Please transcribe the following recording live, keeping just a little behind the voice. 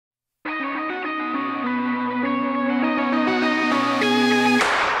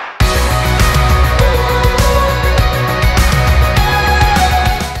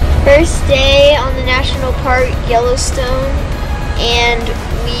Park, Yellowstone, and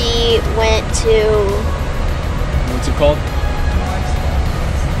we went to... What's it called?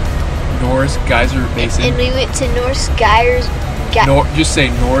 Norris Geyser Basin. And we went to Norris Geyser... Just say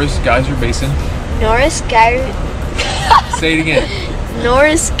Norris Geyser Basin. Norris Geyser... Say it again.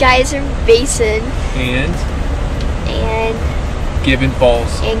 Norris Geyser Basin. And Gibbon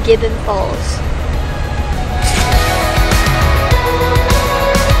Falls.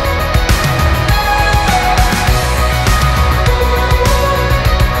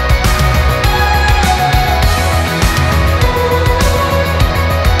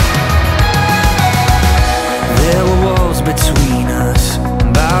 There were walls between us.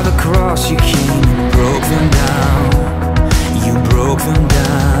 By the cross you came and broke them down. You broke them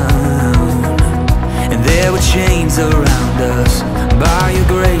down. And there were chains around us. By your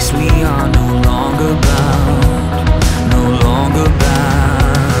grace we are no longer bound. No longer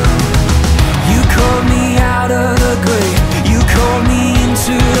bound. You called me out of the grave. You called me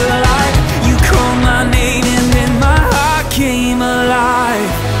into the light. You called my name and then my heart came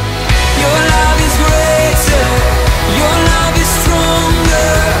alive. Your love is greater. Your love is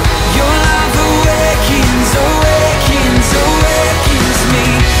stronger. Your love awakens, awakens, awakens me.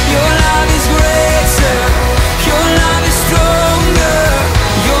 Your love is greater. Your love is stronger.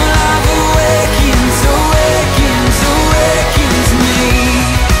 Your love awakens, awakens, awakens me.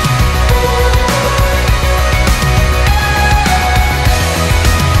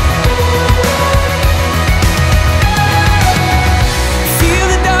 Feel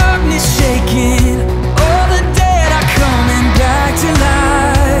the darkness shaking. All the dead are coming back to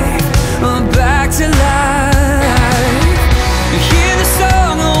life. Back to life. Hear the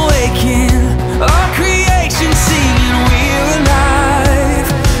song awaken. All creation singing we're alive.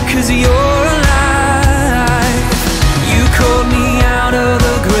 'Cause you're alive. You called me out of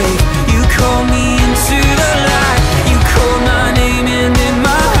the grave. You called me into the light. You called my name and then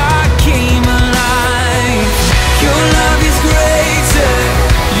my heart came alive. Your love is greater.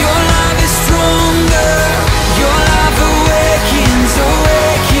 Your love is stronger. Your love awakens,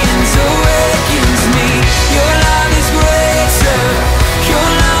 awakens, awakens me. Your love is greater. Your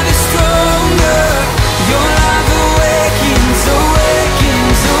love is stronger. Your love awakens,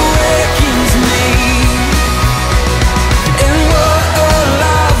 awakens, awakens me. And what a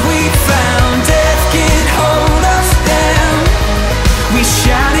love we found. Death can't hold us down. We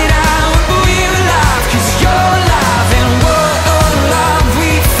shout it out, we're alive 'cause you're alive. And what a love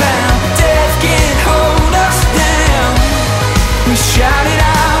we found. Death can't hold us down. We shout it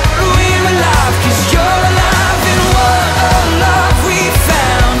out, we're alive 'cause you're alive. And what a love we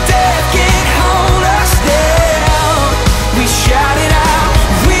found. Death can't hold us down. We shout it out,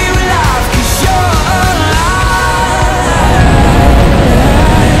 we're alive 'cause you're alive.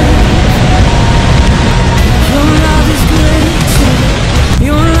 Your love is greater.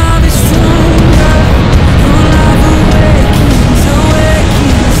 Your love is stronger. Your love awakens,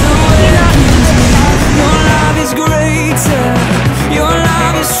 awakens, awakens me. Your love is greater. Your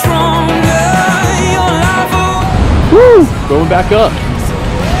love is stronger. Your love Woo! Going back up.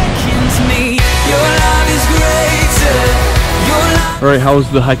 awakens me. Your love is greater. Your love. All right, how was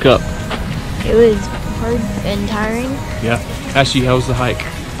the hike up? It was hard and tiring. Yeah. Ashley, how was the hike?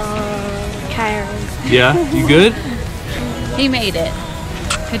 Tiring. Yeah. You good? He made it.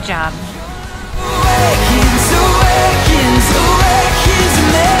 Good job. Awakens, awakens, awakens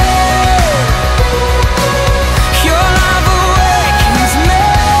me.